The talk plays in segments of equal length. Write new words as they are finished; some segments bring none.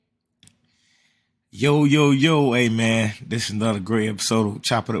Yo, yo, yo, hey man, this is another great episode of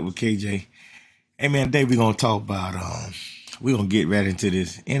Chop It Up with KJ. Hey man, today we're gonna talk about we're gonna get right into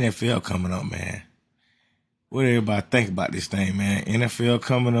this NFL coming up, man. What everybody think about this thing, man? NFL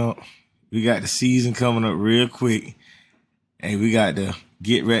coming up. We got the season coming up real quick. And we got to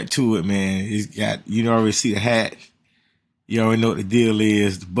get right to it, man. It's got already see the hat. You already know what the deal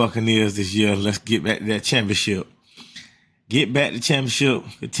is. The Buccaneers this year. Let's get back to that championship. Get back to championship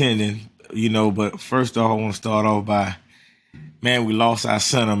contending. But first off, I want to start off by, man, we lost our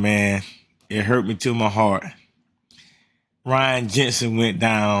center, man. It hurt me to my heart. Ryan Jensen went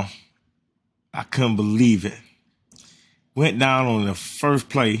down. I couldn't believe it. Went down on the first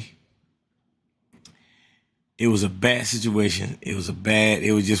play. It was a bad situation. It was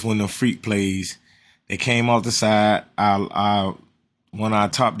just one of them freak plays. They came off the side. One of our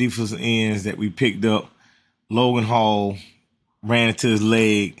top defensive ends that we picked up, Logan Hall, ran into his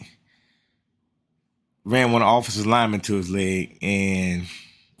leg. Ran one of the offensive linemen to his leg, and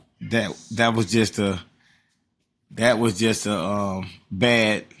that was just a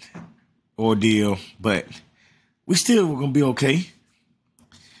bad ordeal. But we still gonna be okay.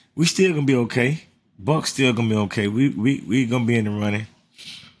 Buck's still gonna be okay. We gonna be in the running.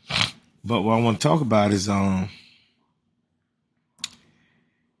 But what I want to talk about is all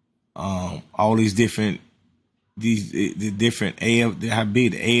these different. The different how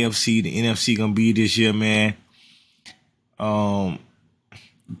big the AFC, the NFC gonna be this year, man. Top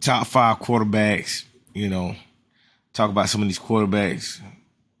 5 quarterbacks, talk about some of these quarterbacks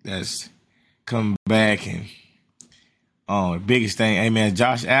that's coming back, and the biggest thing, hey man,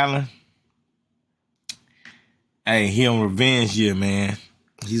 Josh Allen, hey, he on revenge year, man.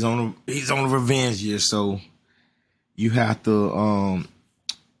 He's on a revenge year, so you have to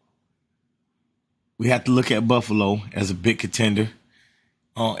we have to look at Buffalo as a big contender.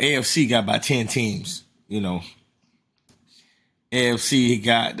 AFC got about 10 teams, AFC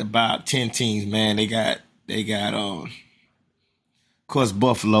got about 10 teams, man. They got of course,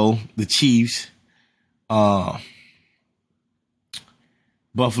 Buffalo, the Chiefs,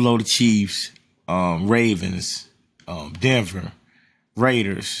 Ravens, Denver,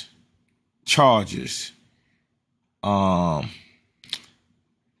 Raiders, Chargers,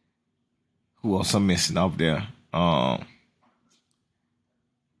 who else I'm missing up there? I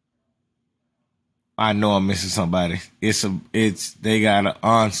know I'm missing somebody. They got an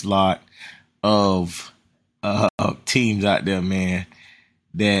onslaught of teams out there, man,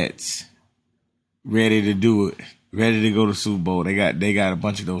 that's ready to do it, ready to go to Super Bowl. They got a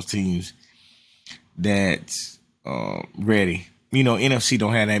bunch of those teams that's ready. NFC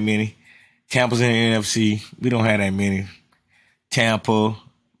don't have that many. Tampa's in the NFC. We don't have that many. Tampa,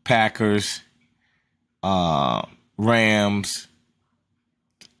 Packers, Rams,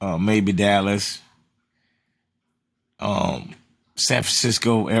 maybe Dallas, San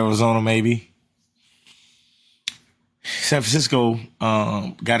Francisco, Arizona, maybe. San Francisco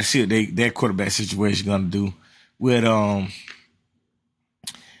got to see what their quarterback situation gonna do with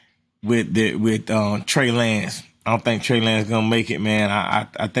Trey Lance. I don't think Trey Lance gonna make it, man.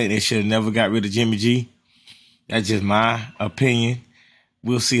 I think they should have never got rid of Jimmy G. That's just my opinion.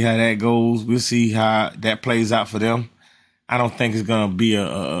 We'll see how that goes. We'll see how that plays out for them. I don't think it's gonna be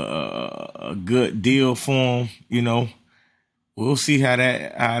a good deal for them. We'll see how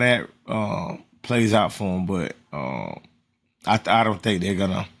that plays out for them. But I don't think they're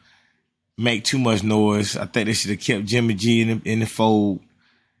gonna make too much noise. I think they should have kept Jimmy G in the fold.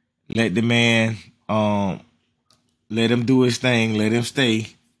 Let the man let him do his thing. Let him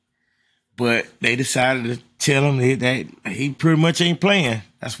stay. But they decided to tell him that he pretty much ain't playing.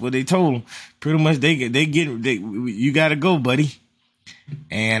 That's what they told him. Pretty much you got to go, buddy.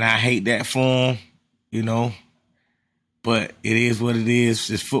 And I hate that for him, But it is what it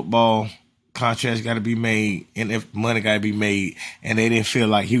is. It's football. Contracts got to be made, and if money got to be made. And they didn't feel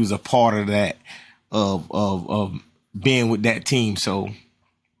like he was a part of that of being with that team. So,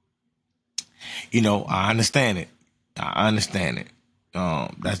 I understand it.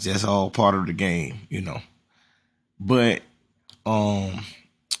 That's just all part of the game, But on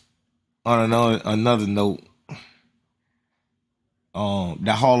another note,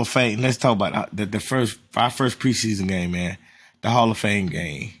 the Hall of Fame. Let's talk about our first preseason game, man. The Hall of Fame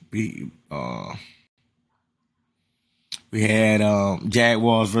game. We had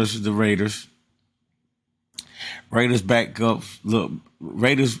Jaguars versus the Raiders. Raiders back up. Look,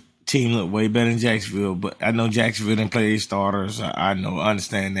 Raiders team look way better than Jacksonville, but I know Jacksonville didn't play their starters. I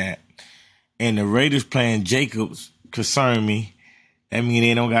understand that. And the Raiders playing Jacobs concern me. That means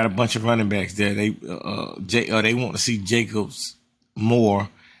they don't got a bunch of running backs there. They want to see Jacobs more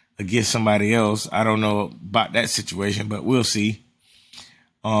against somebody else. I don't know about that situation, but we'll see.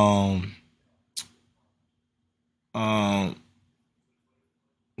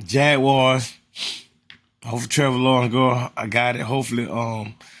 Jaguars. Hopefully Trevor Lawrence go. I got it. Hopefully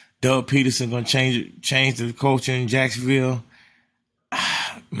Doug Peterson gonna change the culture in Jacksonville.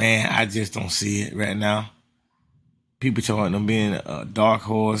 Man, I just don't see it right now. People talking them being a dark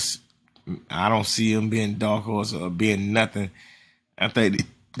horse. I don't see them being dark horse or being nothing. I think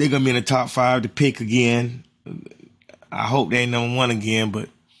they're gonna be in the top 5 to pick again. I hope they ain't number 1 again, but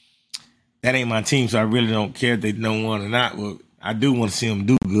that ain't my team, so I really don't care if they number 1 or not. Well, I do want to see them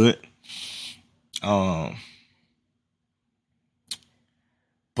do good.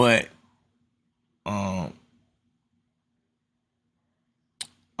 But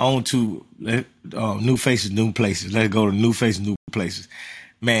on to new faces, new places. Let's go to new faces, new places.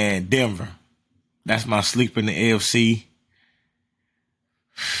 Man, Denver. That's my sleeper in the AFC.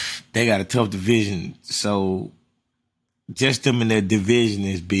 They got a tough division, so just them in their division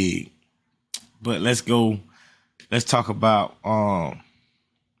is big. But let's go. Let's talk about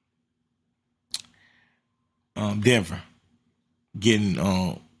Denver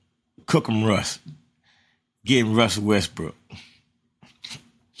getting Cookham Russ, getting Russell Westbrook.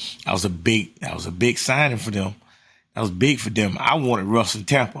 That was a big signing for them. That was big for them. I wanted Russ in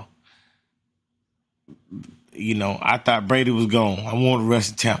Tampa. You know, I thought Brady was gone. I wanted Russ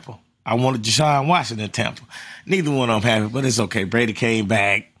in Tampa. I wanted Deshaun Watson in Tampa. Neither one of them happy, but it's okay. Brady came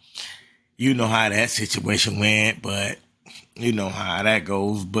back. You know how that situation went, but you know how that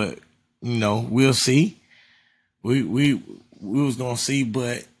goes. But you know, we'll see. We was gonna see,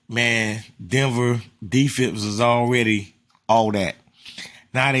 but man, Denver defense was already all that.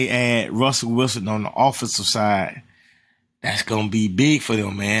 Now they add Russell Wilson on the offensive side. That's gonna be big for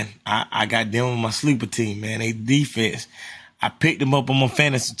them, man. I got them on my sleeper team, man. They defense. I picked them up on my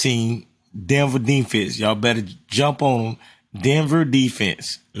fantasy team. Denver defense. Y'all better jump on them. Denver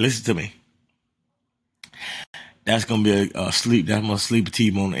defense. Listen to me. That's gonna be a sleep. That's my sleeper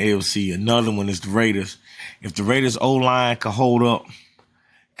team on the AFC. Another one is the Raiders. If the Raiders O-line can hold up,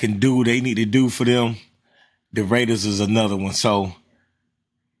 can do what they need to do for them, the Raiders is another one. So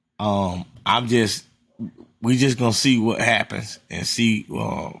we just gonna see what happens and see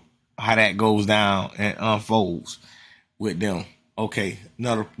how that goes down and unfolds with them. Okay,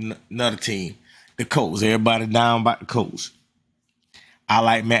 another team, the Colts. Everybody down about the Colts. I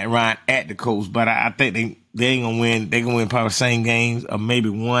like Matt Ryan at the Colts, but I think they ain't gonna win. They gonna win probably the same games or maybe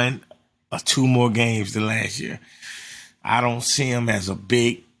 1 or 2 more games than last year. I don't see him as a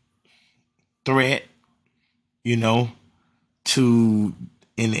big threat, you know, to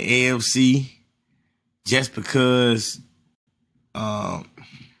in the AFC just because how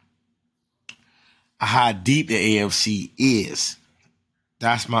deep the AFC is.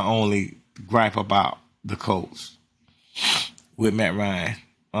 That's my only gripe about the Colts with Matt Ryan.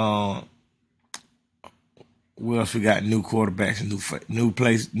 What else we got? New quarterbacks and new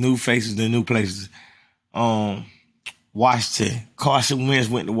faces and new places. Washington. Carson Wentz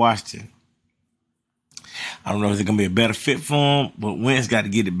went to Washington. I don't know if it's gonna be a better fit for him, but Wentz got to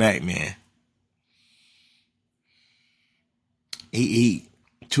get it back, man. He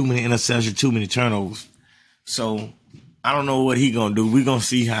too many interceptions, too many turnovers. So I don't know what he gonna do. We're gonna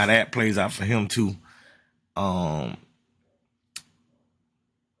see how that plays out for him too.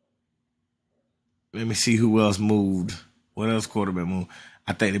 Let me see who else moved. What else quarterback moved?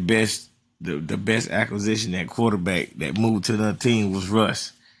 I think the best acquisition at quarterback that moved to the team was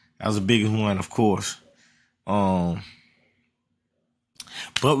Russ. That was the biggest one, of course. But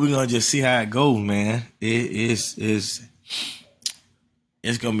we're gonna just see how it goes, man. It's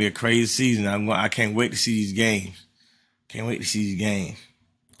gonna be a crazy season. I can't wait to see these games.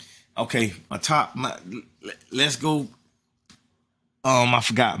 Okay, let's go. I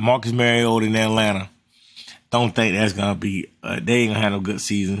forgot Marcus Mariota in Atlanta. Don't think that's gonna be. They ain't gonna have no good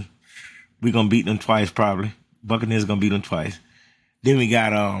season. We're gonna beat them twice probably. Buccaneers gonna beat them twice. Then we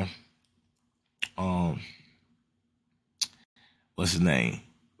got what's his name?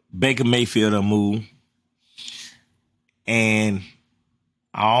 Baker Mayfield will move. And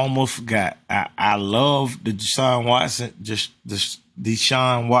I almost forgot. I love the Deshaun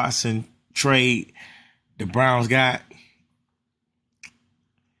Watson trade the Browns got,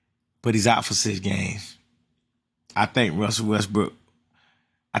 but he's out for 6 games. I think Russell Westbrook.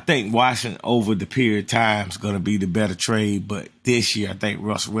 I think Washington over the period of time is going to be the better trade, but this year I think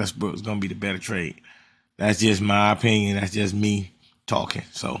Russell Westbrook is going to be the better trade. That's just my opinion. That's just me talking.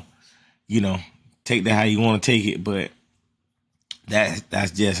 So, take that how you want to take it, but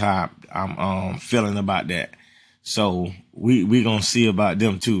that's just how I'm feeling about that. So we gonna see about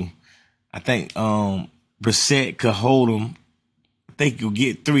them too. I think Brissett could hold them. I think you'll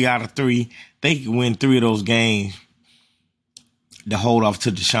get 3 out of 3. I think you win 3 of those games to hold off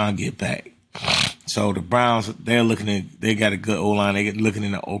till Deshaun get back. So the Browns, they got a good O-line. They're looking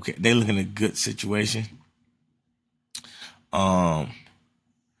in a good situation.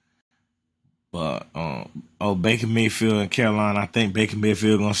 Baker Mayfield in Carolina, I think Baker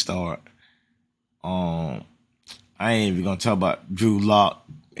Mayfield gonna start. I ain't even gonna talk about Drew Lock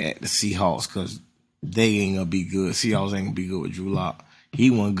at the Seahawks because they ain't gonna be good. Seahawks ain't gonna be good with Drew Lock. He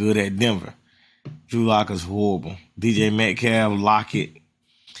wasn't good at Denver. Drew Lock is horrible. DJ Metcalf, Lockett.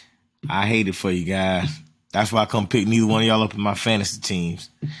 I hate it for you guys. That's why I couldn't pick neither one of y'all up in my fantasy teams.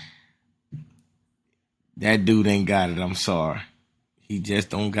 That dude ain't got it. I'm sorry. He just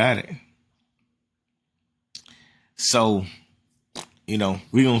don't got it. So, we're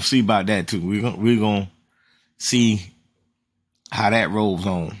going to see about that too. We're going to see how that rolls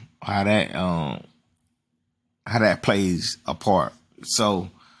on, how that plays a part. So,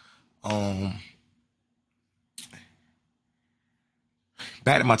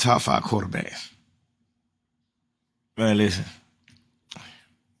 back to my top 5 quarterbacks. Man, listen.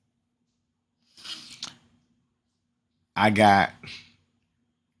 I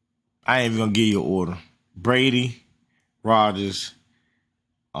ain't even going to give you an order. Brady, Rodgers,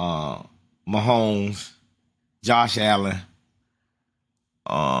 Mahomes, Josh Allen,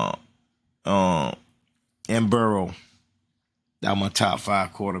 and Burrow. That's my top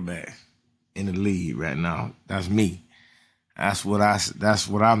 5 quarterbacks in the league right now. That's me. That's what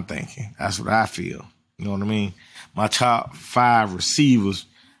I'm thinking. That's what I feel. You know what I mean? My top 5 receivers: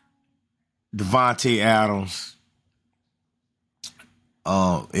 Devontae Adams.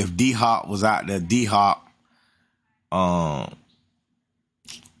 If D-Hop was out there, D-Hop.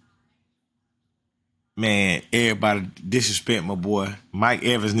 Man, everybody disrespect my boy. Mike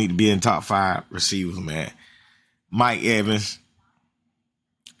Evans need to be in top 5 receivers, man. Mike Evans.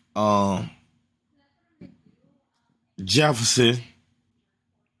 Jefferson.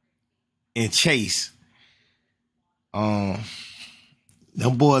 And Chase.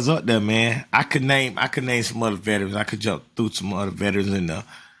 Them boys up there, man. I could name some other veterans. I could jump through some other veterans in there.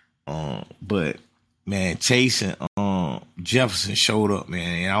 But man, Chase and Jefferson showed up,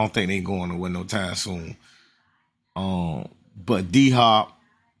 man. And I don't think they going to win no time soon. But D-Hop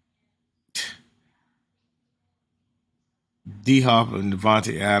and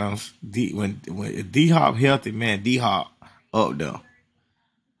Devontae Adams. When D-Hop healthy, man, D-Hop up there.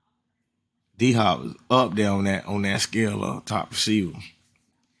 D-Hop is up there on that scale of top receiver.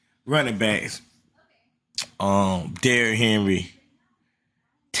 Running backs. Derrick Henry,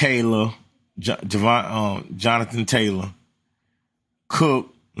 Taylor, Jonathan Taylor,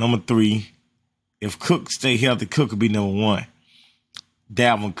 Cook, number 3. If Cook stay healthy, Cook could be number 1.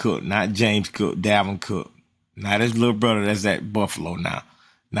 Dalvin Cook, not James Cook, Dalvin Cook. Not his little brother that's at Buffalo now.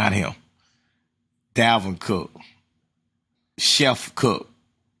 Not him. Dalvin Cook. Chef Cook.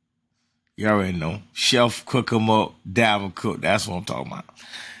 You already know. Chef cook him up, Dalvin Cook. That's what I'm talking about.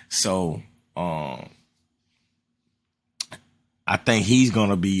 So, I think he's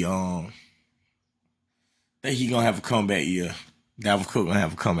gonna be. I think he's gonna have a comeback year. Dalvin Cook gonna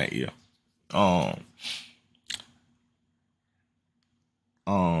have a comeback year. When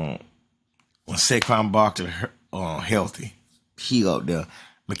Saquon Barkley healthy, he up there.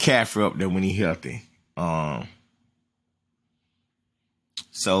 McCaffrey up there when he healthy.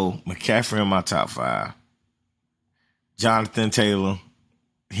 So McCaffrey in my top 5. Jonathan Taylor,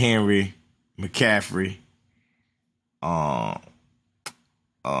 Henry, McCaffrey,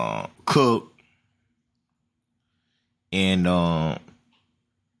 Cook, and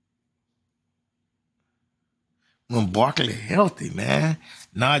when Barkley healthy, man.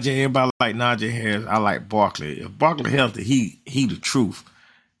 Najee, everybody like Najee Harris. I like Barkley. If Barkley healthy, he the truth.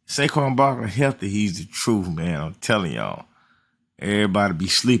 Saquon Barkley healthy, he's the truth, man. I'm telling y'all. Everybody be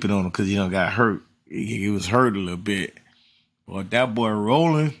sleeping on him because he done got hurt. He was hurt a little bit. But that boy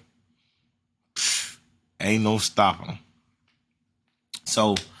rolling, ain't no stopping him.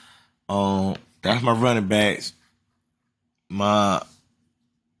 So, that's my running backs. What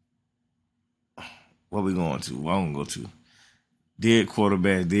we going to? What I'm going to go to? Dead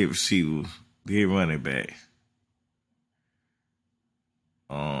quarterbacks, dead receivers, dead running backs.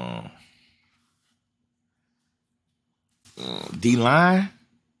 D-line?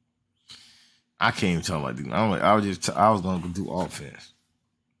 I can't even talk about D-line. I was going to do offense.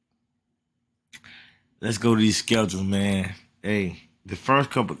 Let's go to these schedules, man. Hey, the first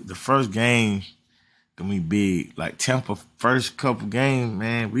game gonna be big. Like Tampa, first couple games,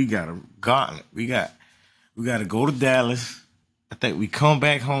 man, we got a gauntlet. We're We got to go to Dallas. I think we come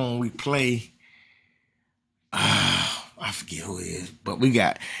back home. We play. I forget who it is, but we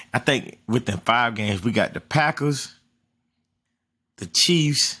got. I think within 5 games, we got the Packers, the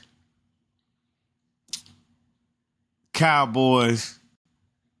Chiefs, Cowboys,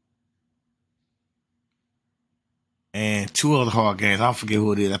 and 2 other hard games. I forget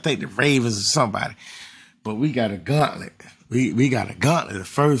who it is. I think the Ravens or somebody. But we got a gauntlet. We got a gauntlet. The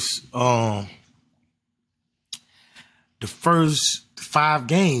first 5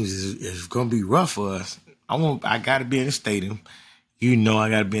 games is gonna be rough for us. I gotta be in the stadium. You know I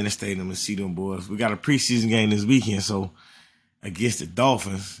gotta be in the stadium and see them boys. We got a preseason game this weekend, so against the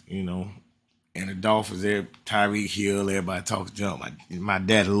Dolphins, you know. And the Dolphins, Tyreek Hill, everybody talks jump. My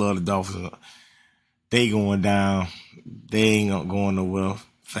daddy love the Dolphins. They going down. They ain't going nowhere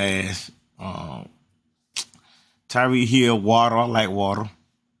fast. Tyreek Hill, Water. I like Water.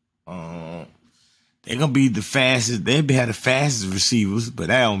 They're gonna be the fastest. They have the fastest receivers, but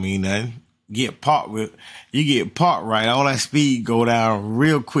that don't mean nothing. You get parked right. All that speed go down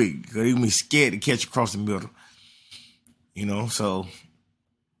real quick. Cause you be scared to catch across the middle. You know, so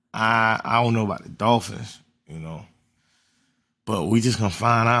I don't know about the Dolphins. You know, but we just gonna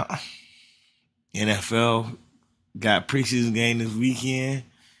find out. NFL got preseason game this weekend.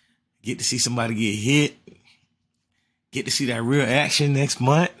 Get to see somebody get hit. Get to see that real action next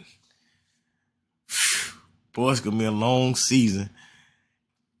month. Boy, it's gonna be a long season.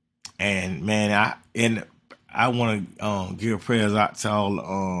 And man, I want to give prayers out to all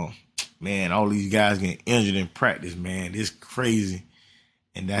all these guys getting injured in practice. Man, it's crazy,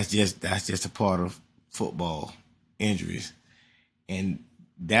 and that's just a part of football, injuries, and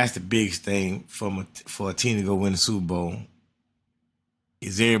that's the biggest thing for a team to go win the Super Bowl.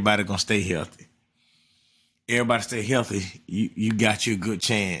 Is everybody gonna stay healthy? Everybody stay healthy, you got you a good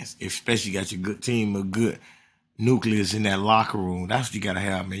chance. Especially you got your good team, a good nucleus in that locker room. That's what you gotta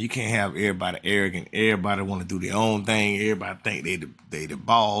have, man. You can't have everybody arrogant. Everybody want to do their own thing. Everybody think they the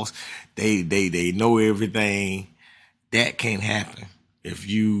boss. They know everything. That can't happen if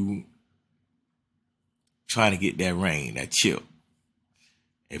you trying to get that ring, that chip.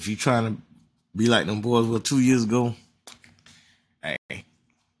 If you trying to be like them boys were 2 years ago, hey,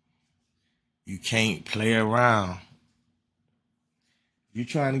 you can't play around. You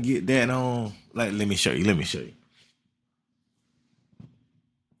trying to get that on? Like, let me show you.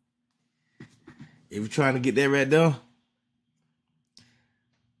 If you're trying to get that right there,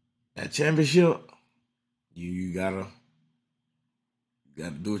 that championship, you gotta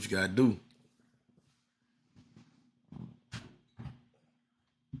do what you gotta do.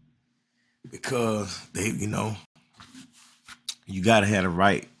 Because you gotta have the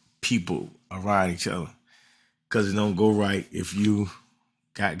right people around each other. Because it don't go right if you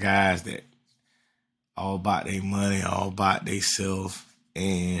got guys that all about their money, all about themselves,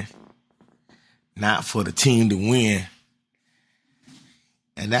 and not for the team to win.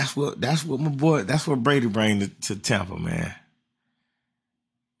 And that's what Brady brings to Tampa, man.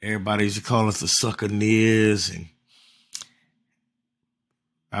 Everybody used to call us the Succaneers, and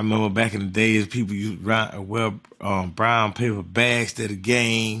I remember back in the days, people used to wear brown paper bags to the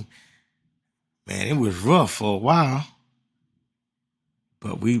game. Man, it was rough for a while,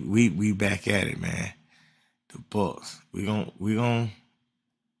 but we back at it, man. The Bucs, we gonna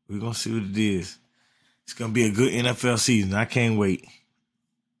see what it is. It's gonna be a good NFL season. I can't wait.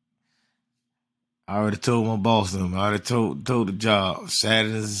 I already told my boss them. I already told the job.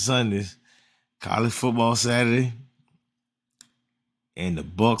 Saturdays and Sundays, college football Saturday, and the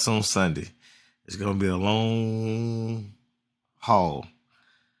Bucs on Sunday. It's gonna be a long haul.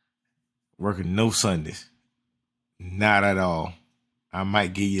 Working no Sundays. Not at all. I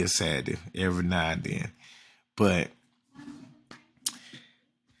might give you a Saturday every now and then. But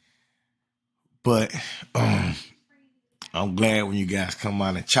I'm glad when you guys come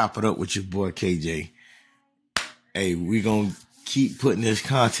out and chop it up with your boy KJ. Hey, we gonna keep putting this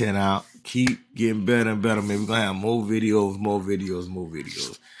content out. Keep getting better and better, man. We're gonna have more videos.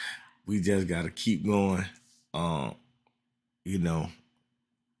 We just gotta keep going. I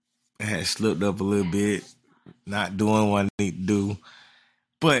had slipped up a little bit, not doing what I need to do.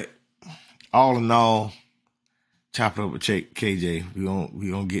 But all in all, chop it up with KJ. We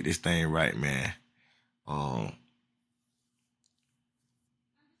gonna get this thing right, man.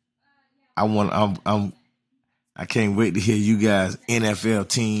 I can't wait to hear you guys NFL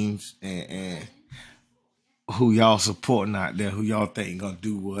teams and who y'all supporting out there, who y'all think gonna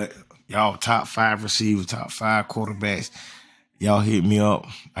do what. Y'all top 5 receivers, top 5 quarterbacks. Y'all hit me up.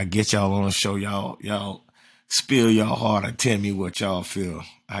 I get y'all on the show. Y'all spill y'all heart and tell me what y'all feel,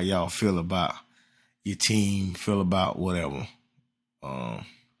 how y'all feel about your team feel about whatever.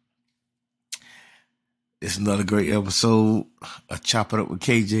 It's another great episode of Chop It Up with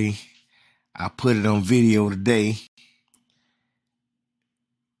KJ. I put it on video today.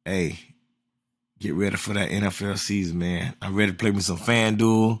 Hey, get ready for that NFL season, man. I'm ready to play me some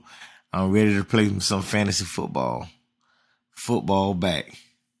FanDuel. I'm ready to play me some fantasy football. Football back.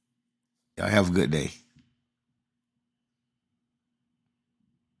 Y'all have a good day.